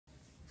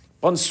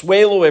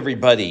Bonsuelo,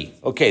 everybody.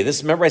 Okay,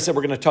 remember I said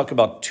we're going to talk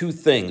about two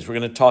things. We're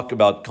going to talk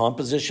about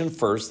composition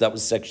first. That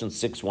was section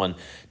 6.1.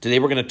 Today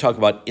we're going to talk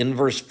about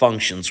inverse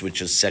functions,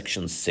 which is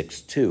section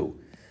 6.2.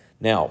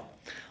 Now,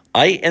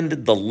 I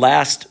ended the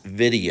last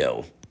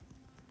video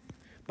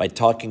by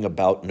talking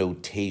about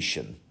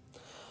notation.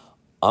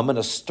 I'm going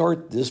to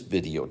start this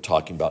video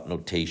talking about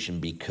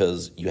notation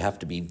because you have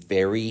to be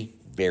very,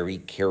 very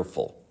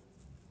careful.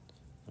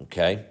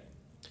 Okay?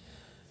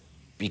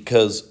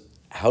 Because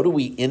how do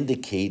we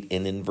indicate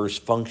an inverse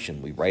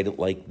function? We write it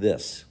like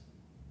this.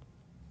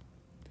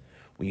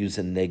 We use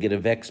a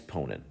negative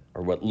exponent,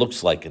 or what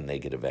looks like a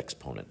negative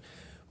exponent.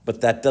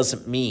 But that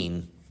doesn't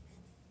mean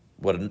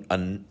what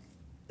a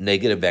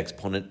negative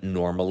exponent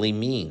normally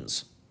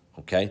means,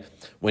 okay?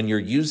 When you're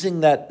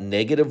using that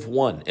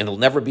 -1, and it'll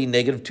never be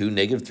 -2,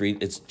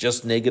 -3, it's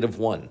just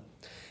 -1,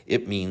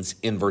 it means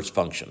inverse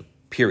function,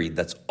 period.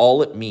 That's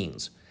all it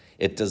means.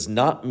 It does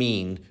not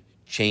mean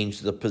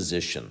change the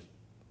position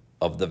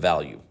of the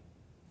value,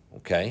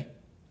 okay?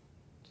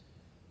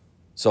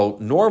 So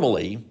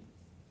normally,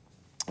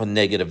 a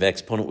negative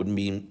exponent would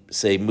mean,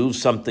 say, move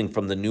something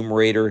from the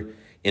numerator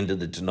into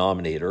the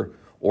denominator,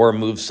 or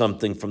move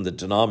something from the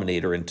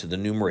denominator into the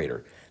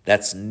numerator.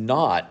 That's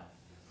not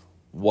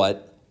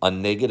what a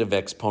negative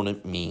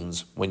exponent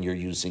means when you're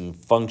using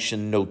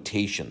function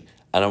notation.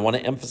 And I want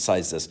to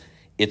emphasize this.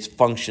 It's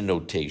function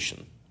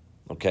notation,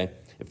 okay?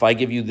 If I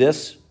give you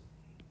this,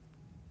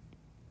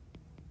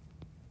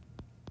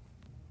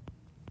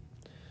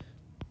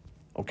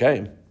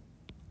 okay,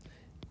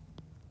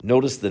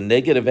 notice the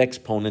negative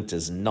exponent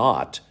is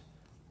not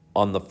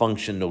on the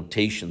function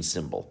notation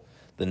symbol.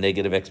 The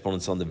negative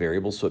exponent's on the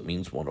variable, so it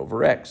means 1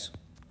 over x.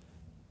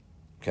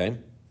 Okay?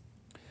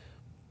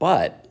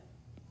 But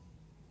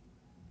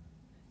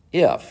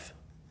if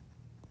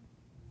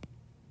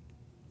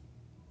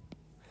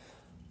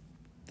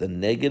the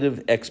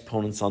negative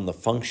exponent's on the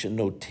function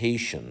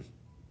notation,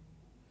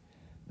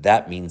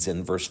 that means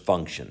inverse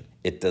function.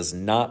 It does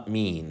not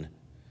mean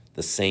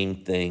the same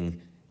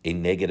thing a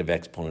negative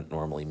exponent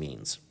normally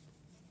means.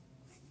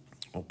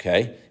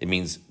 Okay? It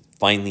means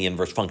find the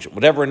inverse function.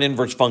 Whatever an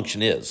inverse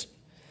function is,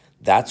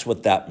 that's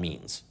what that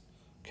means.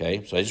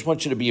 Okay? So I just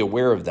want you to be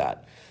aware of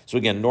that. So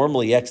again,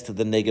 normally x to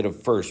the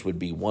negative first would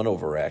be 1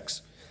 over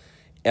x.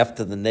 F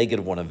to the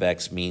 -1 of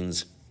x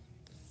means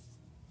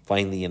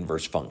find the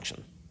inverse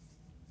function.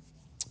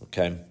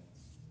 Okay?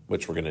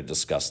 Which we're going to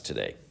discuss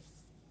today.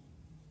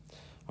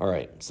 All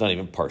right, it's not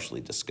even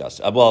partially discussed.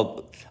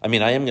 Well, I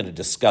mean, I am going to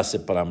discuss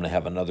it, but I'm going to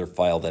have another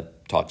file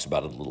that talks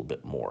about it a little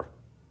bit more.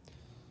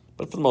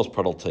 But for the most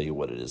part, I'll tell you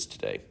what it is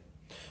today.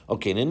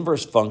 Okay, an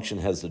inverse function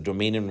has the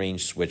domain and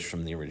range switched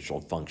from the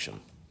original function.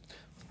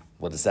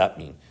 What does that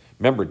mean?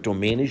 Remember,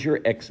 domain is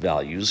your x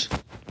values,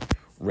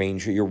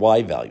 range are your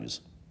y values.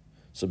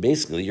 So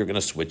basically, you're going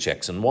to switch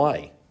x and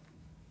y.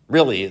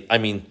 Really, I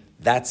mean,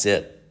 that's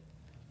it.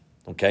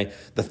 Okay?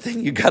 The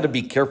thing you got to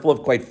be careful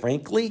of, quite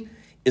frankly,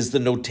 is the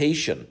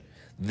notation.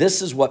 This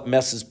is what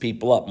messes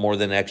people up more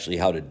than actually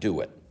how to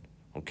do it,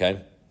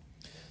 okay?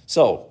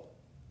 So,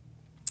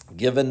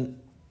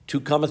 given 2,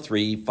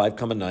 3,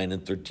 5, 9,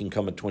 and 13,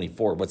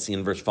 24, what's the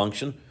inverse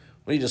function?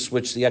 Well, you just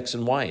switch the x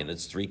and y, and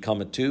it's 3,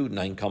 2,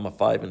 9,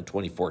 5, and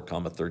 24,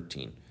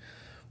 13.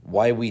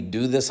 Why we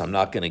do this, I'm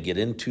not going to get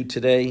into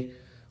today.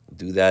 We'll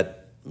do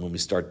that when we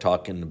start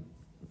talking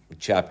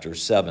chapter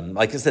 7.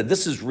 Like I said,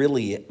 this is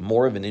really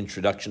more of an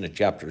introduction to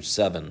chapter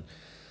 7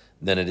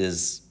 than it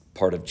is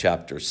part of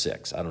chapter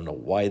 6. I don't know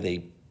why they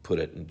put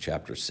it in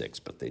chapter 6,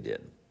 but they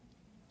did.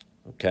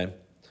 Okay?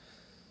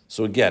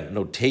 So again,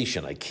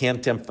 notation, I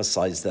can't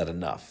emphasize that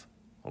enough.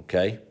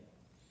 Okay?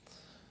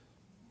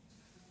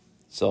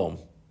 So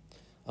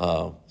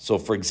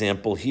for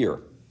example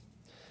here,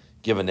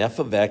 given f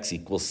of x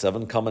equals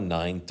 7,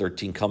 9,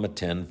 13,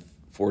 10,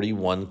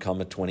 41,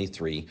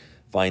 23,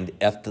 find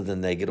f to the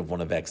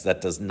 -1 of x. That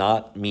does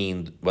not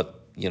mean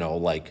what,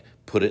 like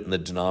put it in the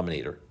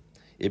denominator.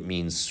 It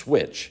means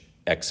switch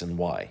x and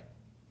y.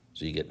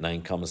 So you get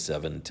 9,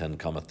 7, 10,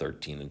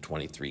 13, and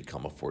 23,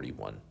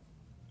 41.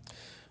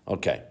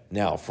 Okay,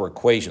 now for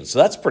equations. So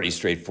that's pretty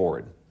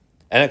straightforward.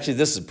 And actually,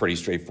 this is pretty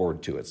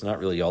straightforward too. It's not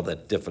really all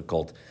that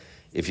difficult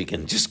if you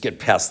can just get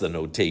past the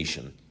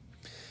notation.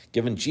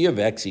 Given g of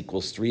x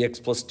equals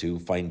 3x plus 2,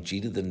 find g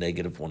to the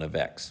 -1 of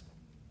x.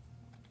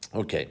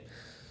 Okay,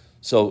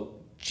 so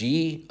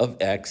g of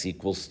x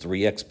equals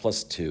 3x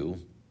plus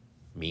 2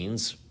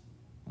 means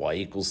y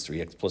equals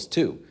 3x plus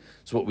 2.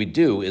 So what we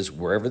do is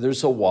wherever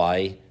there's a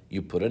y,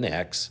 you put an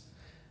x,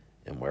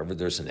 and wherever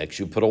there's an x,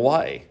 you put a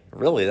y.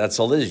 Really, that's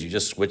all it is. You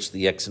just switch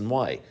the x and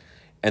y,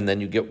 and then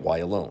you get y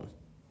alone.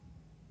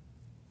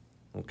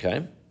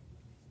 Okay?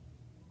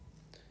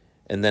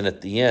 And then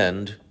at the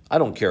end, I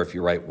don't care if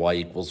you write y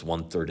equals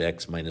 1/3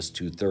 x minus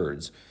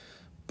 2/3,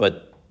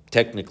 but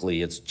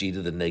technically it's g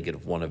to the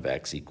 -1 of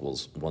x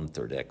equals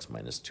 1/3 x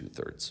minus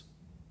 2/3.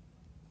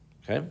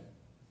 Okay?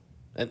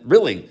 And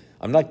really,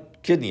 I'm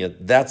not kidding you,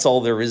 that's all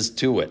there is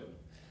to it.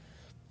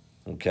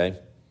 Okay?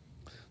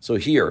 So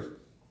here,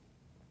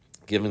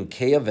 given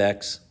k of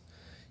x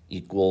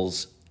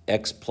equals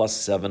x plus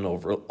 7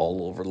 over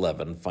all over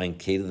 11, find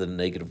k to the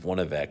negative 1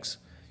 of x.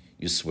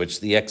 You switch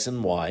the x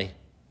and y.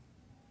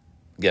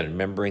 Again,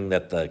 remembering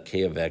that the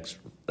k of x,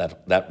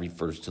 that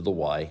refers to the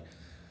y.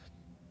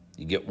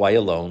 You get y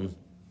alone,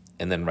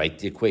 and then write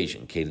the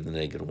equation, k to the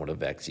negative 1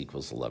 of x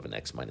equals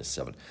 11x minus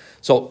 7.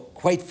 So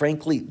quite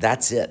frankly,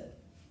 that's it.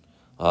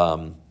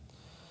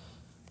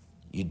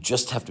 You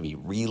just have to be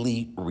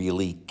really,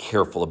 really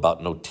careful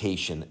about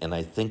notation, and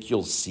I think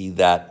you'll see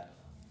that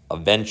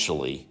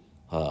eventually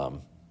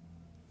when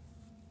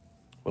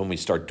we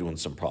start doing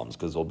some problems,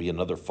 because there'll be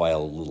another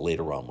file a little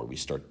later on where we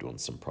start doing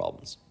some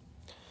problems.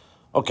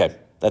 Okay,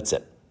 that's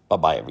it.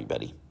 Bye-bye,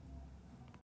 everybody.